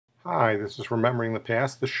Hi, this is Remembering the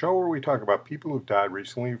Past, the show where we talk about people who've died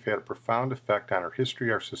recently who've had a profound effect on our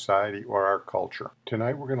history, our society, or our culture.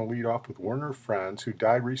 Tonight we're going to lead off with Werner Franz, who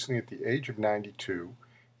died recently at the age of 92,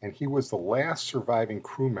 and he was the last surviving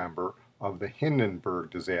crew member of the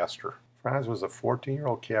Hindenburg disaster. Franz was a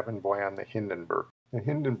 14-year-old cabin boy on the Hindenburg. The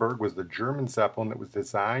Hindenburg was the German zeppelin that was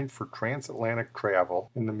designed for transatlantic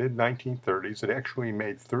travel in the mid-1930s. It actually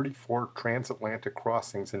made 34 transatlantic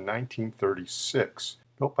crossings in 1936.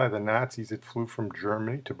 Built by the Nazis, it flew from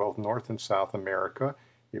Germany to both North and South America.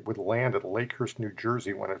 It would land at Lakehurst, New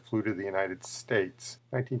Jersey when it flew to the United States.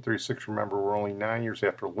 1936, remember, were only 9 years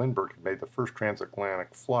after Lindbergh had made the first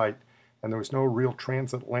transatlantic flight, and there was no real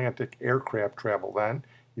transatlantic aircraft travel then.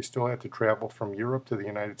 You still had to travel from Europe to the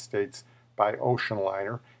United States by ocean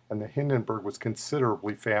liner, and the Hindenburg was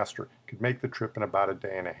considerably faster. It could make the trip in about a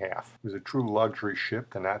day and a half. It was a true luxury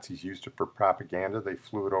ship. The Nazis used it for propaganda. They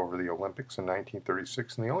flew it over the Olympics in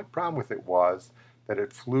 1936, and the only problem with it was that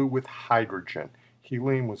it flew with hydrogen.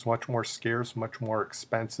 Helium was much more scarce, much more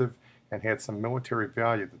expensive, and had some military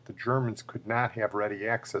value that the Germans could not have ready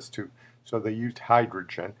access to. So they used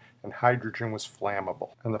hydrogen, and hydrogen was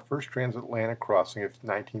flammable. On the first transatlantic crossing of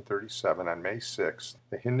 1937, on May 6th,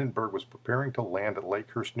 the Hindenburg was preparing to land at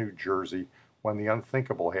Lakehurst, New Jersey, when the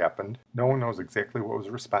unthinkable happened. No one knows exactly what was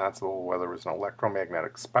responsible, whether it was an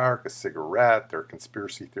electromagnetic spark, a cigarette, there are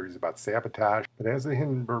conspiracy theories about sabotage. But as the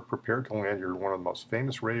Hindenburg prepared to land, you heard one of the most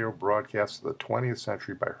famous radio broadcasts of the 20th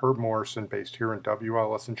century by Herb Morrison, based here in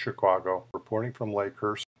WLS in Chicago, reporting from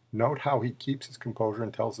Lakehurst. Note how he keeps his composure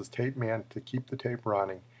and tells his tape man to keep the tape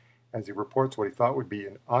running as he reports what he thought would be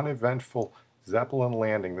an uneventful Zeppelin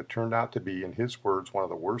landing that turned out to be, in his words, one of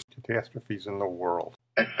the worst catastrophes in the world.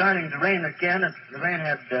 It's starting to rain again. The rain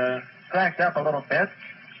had cracked up a little bit.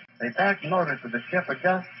 The back motors of the ship are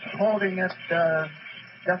just holding it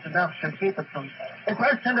just enough to keep it from... It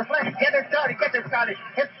burst into flames. Get it started. It's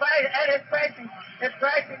crashing. It's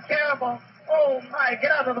crashing terrible. Oh, my,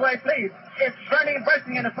 get out of the way, please. It's burning and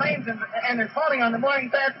bursting into flames, and it's falling on the mooring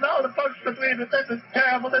fast, and all the folks between us. This is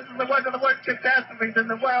terrible. This is one of the worst catastrophes in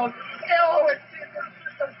the world. Oh,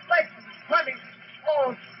 the flakes running,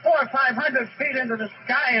 400 or 500 feet into the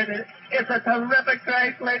sky, and it's a terrific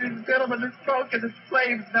crash, ladies and gentlemen. It's smoke and it's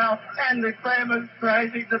flames now, and the flame is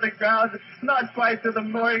crashing to the ground, not quite to the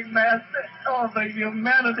mooring mast. All the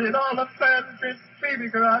humanity and all the passengers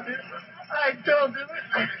speeding around here. I told you,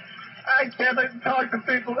 I can't even talk to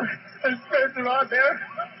people. There's friends around there.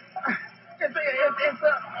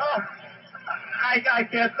 I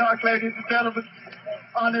can't talk, ladies and gentlemen.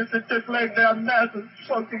 Honest, it's just laying down massive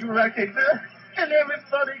smoking wreckage. And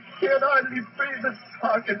everybody can't hardly breathe and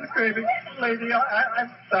talk and screaming. Lady, I'm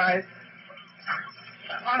sorry.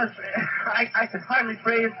 Honestly, I can hardly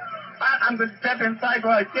breathe. I'm going to step inside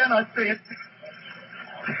where I cannot breathe.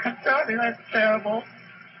 Charlie, that's terrible.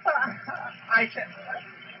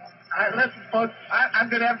 Listen, folks, I'm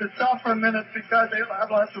going to have to stop for a minute because I've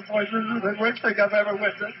lost the voice. This is the worst thing I've ever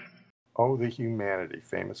witnessed. Oh, the humanity,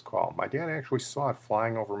 famous call. My dad actually saw it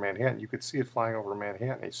flying over Manhattan. You could see it flying over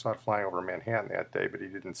Manhattan. He saw it flying over Manhattan that day, but he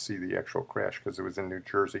didn't see the actual crash because it was in New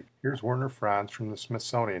Jersey. Here's Werner Franz from the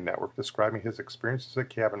Smithsonian Network describing his experience as a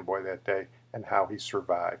cabin boy that day and how he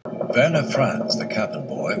survived. Werner Franz, the cabin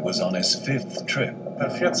boy, was on his 5th trip.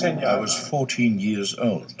 I was 14 years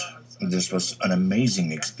old. This was an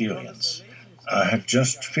amazing experience. I had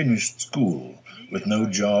just finished school with no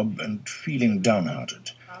job and feeling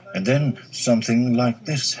downhearted. And then something like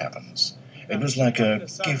this happens. It was like a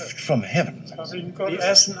gift from heaven.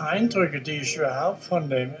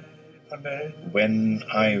 When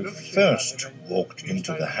I first walked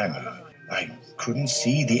into the hangar, I couldn't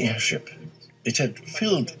see the airship. It had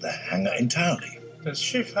filled the hangar entirely. Das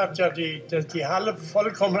Schiff hat ja die Halle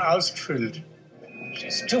vollkommen ausgefüllt.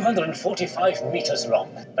 She's 245 meters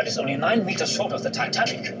long, but is only 9 meters short of the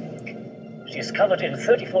Titanic. She's covered in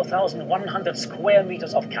 34,100 square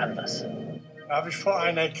meters of canvas. Da habe ich vor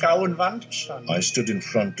einer grauen Wand gestanden. I stood in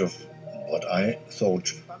front of what I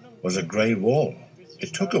thought was a grey wall.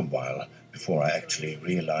 It took a while before I actually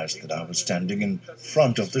realized that I was standing in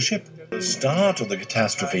front of the ship. The start of the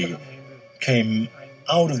catastrophe came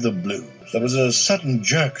out of the blue. There was a sudden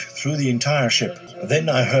jerk through the entire ship. Then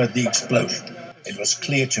I heard the explosion. It was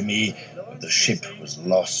clear to me that the ship was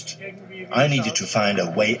lost. I needed to find a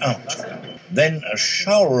way out. Then a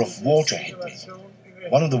shower of water hit me.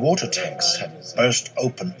 One of the water tanks had burst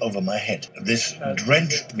open over my head. This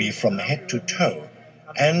drenched me from head to toe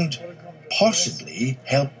and possibly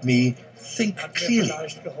helped me think clearly.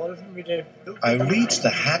 I reached the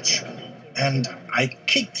hatch and I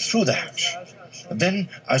kicked through the hatch. Then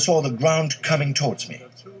I saw the ground coming towards me.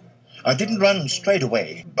 I didn't run straight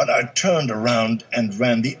away, but I turned around and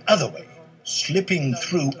ran the other way, slipping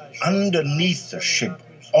through underneath the ship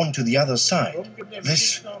onto the other side.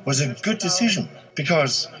 This was a good decision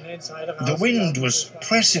because the wind was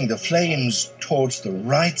pressing the flames towards the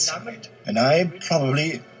right side, and I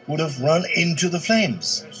probably would have run into the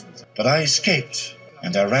flames. But I escaped,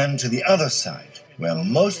 and I ran to the other side, where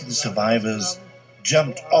most of the survivors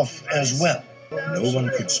jumped off as well. No one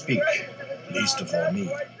could speak, least of all me.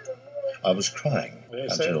 I was crying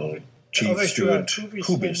until Chief Steward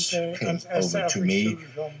Kubis came over to me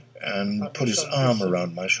and put his arm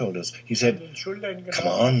around my shoulders. He said, "Come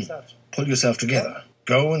on, pull yourself together.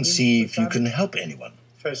 Go and see if you can help anyone."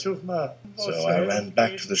 So I ran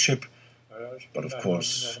back to the ship, but of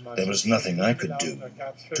course there was nothing I could do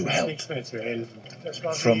to help.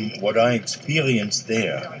 From what I experienced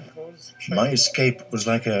there, my escape was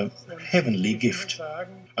like a heavenly gift.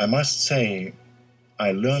 I must say,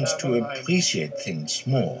 I learned to appreciate things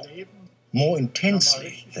more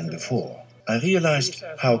intensely than before. I realized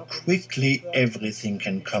how quickly everything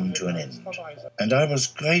can come to an end, and I was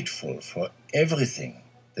grateful for everything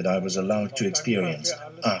that I was allowed to experience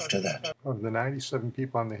after that. Of the 97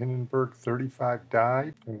 people on the Hindenburg, 35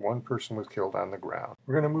 died and 1 person was killed on the ground.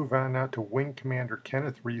 We're going to move on now to Wing Commander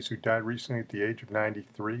Kenneth Rees, who died recently at the age of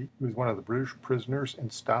 93. He was one of the British prisoners in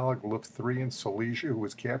Stalag Luft 3 in Silesia, who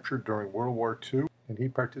was captured during World War II, and he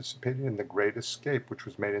participated in The Great Escape, which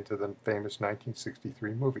was made into the famous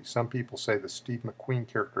 1963 movie. Some people say the Steve McQueen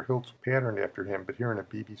character Hiltz patterned after him, but here in a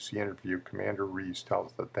BBC interview, Commander Rees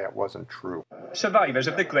tells us that wasn't true. Survivors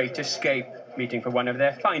of The Great Escape, meeting for one of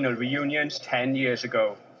their final reunions 10 years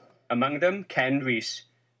ago. Among them, Ken Rees.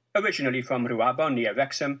 Originally from Rwabon near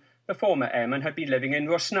Wrexham, the former airman had been living in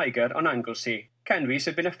Rosniger on Anglesey. Ken Rees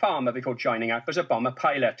had been a farmer before joining up as a bomber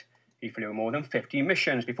pilot. He flew more than 50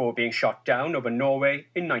 missions before being shot down over Norway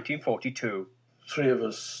in 1942. 3 of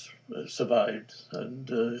us survived and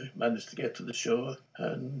managed to get to the shore,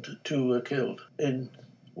 and 2 were killed. In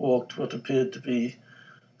walked what appeared to be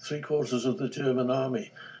 3/4 of the German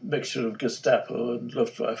army, mixture of Gestapo and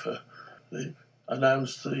Luftwaffe. They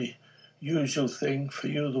announced the usual thing, "For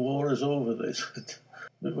you, the war is over," they said.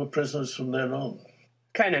 We were prisoners from then on.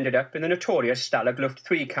 Ken ended up in the notorious Stalag Luft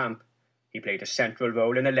 3 camp. He played a central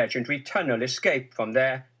role in the legendary tunnel escape from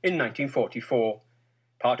there in 1944.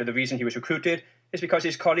 Part of the reason he was recruited is because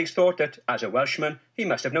his colleagues thought that, as a Welshman, he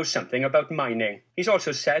must have known something about mining. He's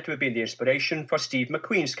also said to have been the inspiration for Steve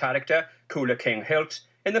McQueen's character, Cooler King Hiltz,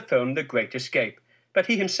 in the film The Great Escape, but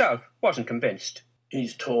he himself wasn't convinced.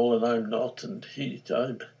 He's tall and I'm not, and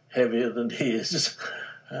I'm heavier than he is,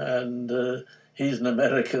 and he's an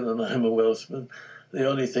American and I'm a Welshman. The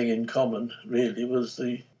only thing in common, really, was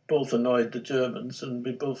both annoyed the Germans, and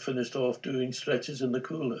we both finished off doing stretches in the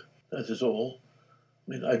cooler. That is all.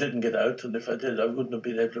 I mean, I didn't get out, and if I did, I wouldn't have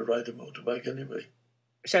been able to ride a motorbike anyway.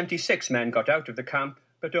 76 men got out of the camp,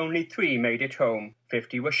 but only 3 made it home.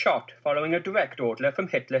 50 were shot, following a direct order from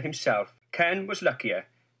Hitler himself. Ken was luckier.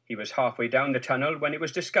 He was halfway down the tunnel when it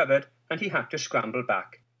was discovered, and he had to scramble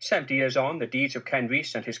back. 70 years on, the deeds of Ken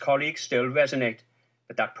Rees and his colleagues still resonate,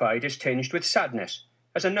 but that pride is tinged with sadness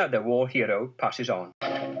as another war hero passes on.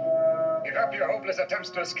 Give up your hopeless attempts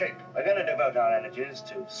to escape. We're going to devote our energies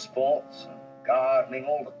to sports and gardening,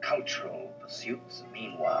 all the cultural pursuits.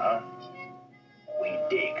 Meanwhile, we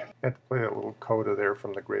dig. I had to play that little coda there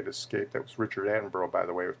from The Great Escape. That was Richard Attenborough, by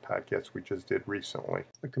the way, with podcasts we just did recently.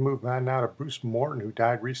 I'd like to move on now to Bruce Morton, who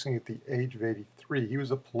died recently at the age of 83. He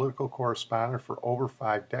was a political correspondent for over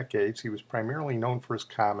 5 decades. He was primarily known for his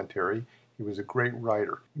commentary. He was a great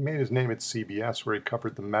writer. He made his name at CBS, where he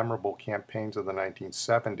covered the memorable campaigns of the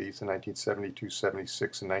 1970s, the 1972,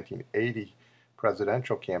 76, and 1980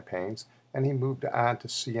 presidential campaigns, and he moved on to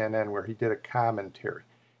CNN, where he did a commentary.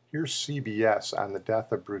 Here's CBS on the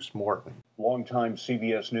death of Bruce Morton. Longtime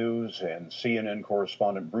CBS News and CNN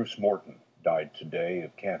correspondent Bruce Morton died today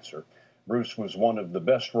of cancer. Bruce was one of the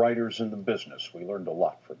best writers in the business. We learned a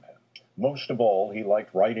lot from him. Most of all, he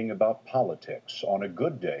liked writing about politics. On a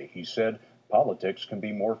good day, he said, politics can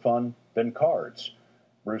be more fun than cards.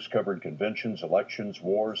 Bruce covered conventions, elections,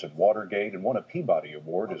 wars, and Watergate, and won a Peabody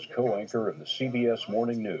Award as co-anchor of the CBS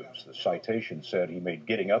Morning News. The citation said he made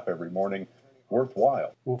getting up every morning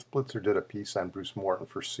worthwhile. Wolf Blitzer did a piece on Bruce Morton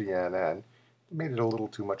for CNN. He made it a little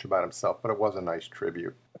too much about himself, but it was a nice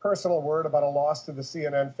tribute. A personal word about a loss to the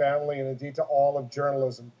CNN family and indeed to all of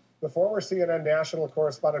journalism. The former CNN national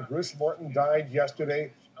correspondent Bruce Morton died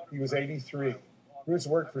yesterday. He was 83. Bruce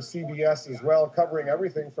worked for CBS as well, covering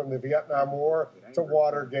everything from the Vietnam War to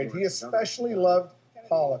Watergate. He especially loved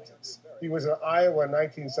politics. He was in Iowa in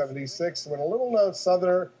 1976 when a little-known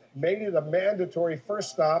Southerner made it a mandatory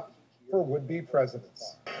first stop for would-be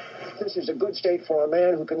presidents. This is a good state for a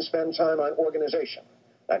man who can spend time on organization.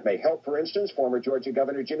 That may help, for instance, former Georgia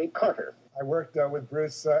Governor Jimmy Carter. I worked with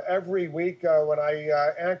Bruce every week when I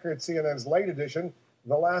anchored CNN's Late Edition,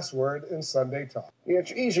 The Last Word in Sunday Talk.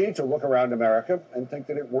 It's easy to look around America and think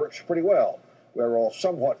that it works pretty well. We're all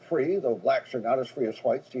somewhat free, though blacks are not as free as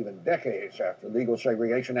whites even decades after legal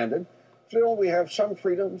segregation ended. Still, we have some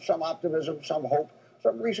freedom, some optimism, some hope,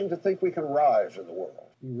 some reason to think we can rise in the world.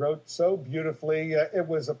 He wrote so beautifully. It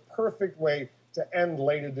was a perfect way to end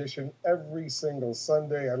Late Edition every single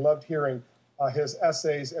Sunday. I loved hearing his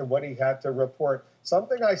essays and what he had to report.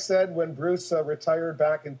 Something I said when Bruce retired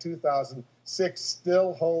back in 2006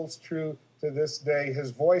 still holds true to this day.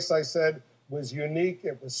 His voice, I said, was unique,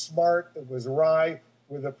 it was smart, it was wry,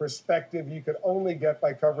 with a perspective you could only get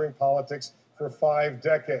by covering politics for 5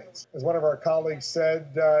 decades. As one of our colleagues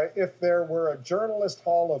said, if there were a journalist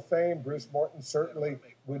hall of fame, Bruce Morton certainly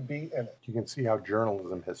would be in it. You can see how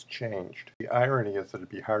journalism has changed. The irony is that it'd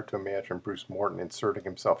be hard to imagine Bruce Morton inserting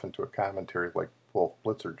himself into a commentary like Wolf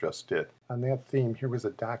Blitzer just did. On that theme, here was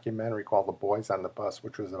a documentary called The Boys on the Bus,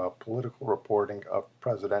 which was about political reporting of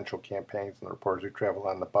presidential campaigns and the reporters who traveled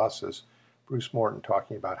on the buses. Bruce Morton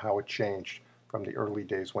talking about how it changed from the early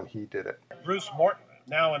days when he did it. Bruce Morton,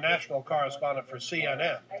 now a national correspondent for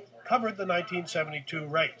CNN, covered the 1972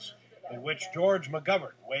 race, in which George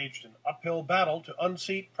McGovern waged an uphill battle to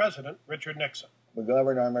unseat President Richard Nixon.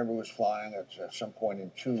 McGovern, I remember, was flying at some point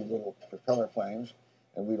in 2 little propeller planes,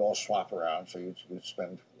 and we'd all swap around. So you'd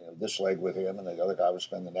spend this leg with him, and the other guy would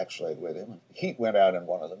spend the next leg with him. The heat went out in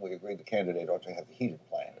one of them. We agreed the candidate ought to have the heated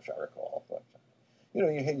plane, as I recall. But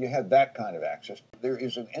you had that kind of access. There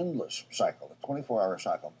is an endless cycle, a 24-hour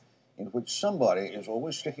cycle, in which somebody is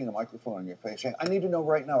always sticking a microphone in your face saying, I need to know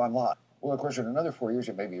right now I'm live. Well, of course, in another 4 years,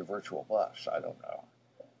 it may be a virtual bus. I don't know.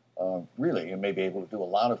 Really, you may be able to do a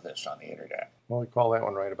lot of this on the internet. Well, we call that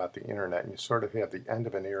one right about the internet, and you sort of have the end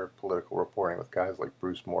of an era of political reporting with guys like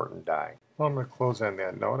Bruce Morton dying. Well, I'm going to close on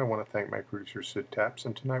that note. I want to thank my producer, Sid Tepps,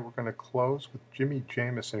 and tonight we're going to close with Jimi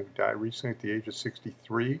Jamison, who died recently at the age of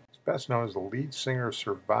 63. He's best known as the lead singer of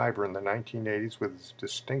Survivor in the 1980s with his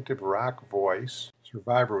distinctive rock voice.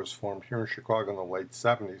 Survivor was formed here in Chicago in the late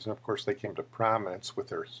 70s, and of course they came to prominence with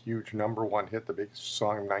their huge #1 hit, the biggest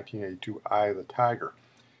song of 1982, Eye of the Tiger.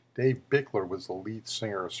 Dave Bickler was the lead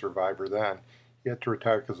singer of Survivor then. He had to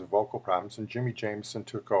retire because of vocal problems, and Jimi Jamison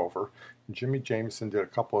took over. And Jimi Jamison did a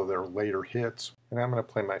couple of their later hits, and I'm going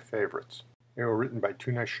to play my favorites. They were written by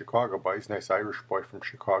 2 nice Chicago boys, nice Irish boy from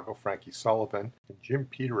Chicago, Frankie Sullivan, and Jim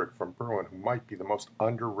Peterick from Berwyn, who might be the most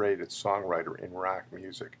underrated songwriter in rock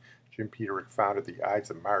music. Jim Peterick founded the Ides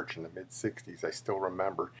of March in the mid-'60s. I still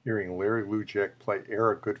remember hearing Larry Lujack play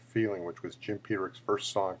Air a Good Feeling, which was Jim Peterick's first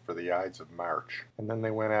song for the Ides of March. And then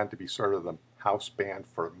they went on to be sort of the house band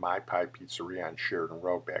for My Pie Pizzeria on Sheridan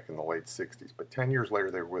Road back in the late 60s. But 10 years later,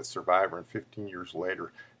 they were with Survivor, and 15 years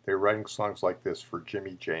later, they were writing songs like this for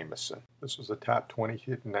Jimi Jamison. This was a top 20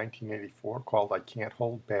 hit in 1984 called I Can't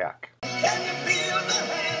Hold Back. Can you feel the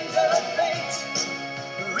hands of fate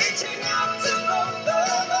reaching out to both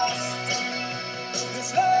of us?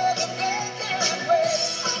 This love affair can't wait.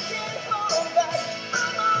 I can't hold back.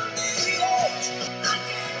 I'm on the edge. I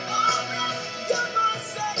can't hold back. Your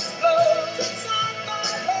voice explodes inside my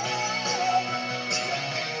head.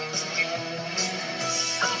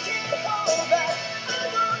 I can't hold back. I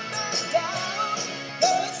won't back down.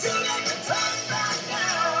 'Cause it's too late to turn back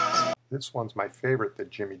now. This one's my favorite that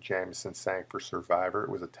Jimi Jamison sang for Survivor. It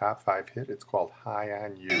was a top 5 hit. It's called High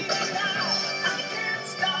on You. I can't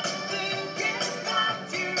stop thinking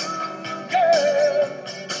about you, girl.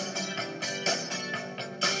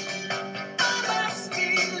 I must be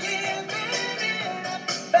living in a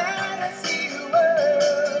fantasy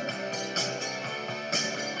world.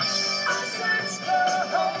 I searched the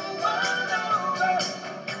whole world over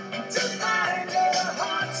to find a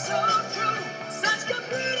heart so true, such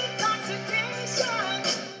complete intoxication.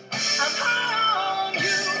 I'm high on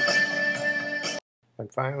you. And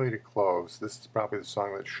finally, to close, this is probably the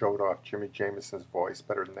song that showed off Jimi Jamison's voice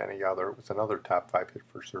better than any other. It was another top 5 hit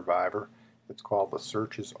for Survivor. It's called The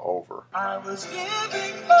Search is Over. I was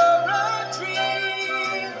living for a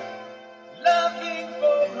dream, loving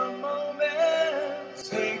for a moment,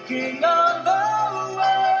 taking on the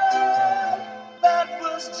world. That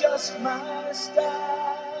was just my style.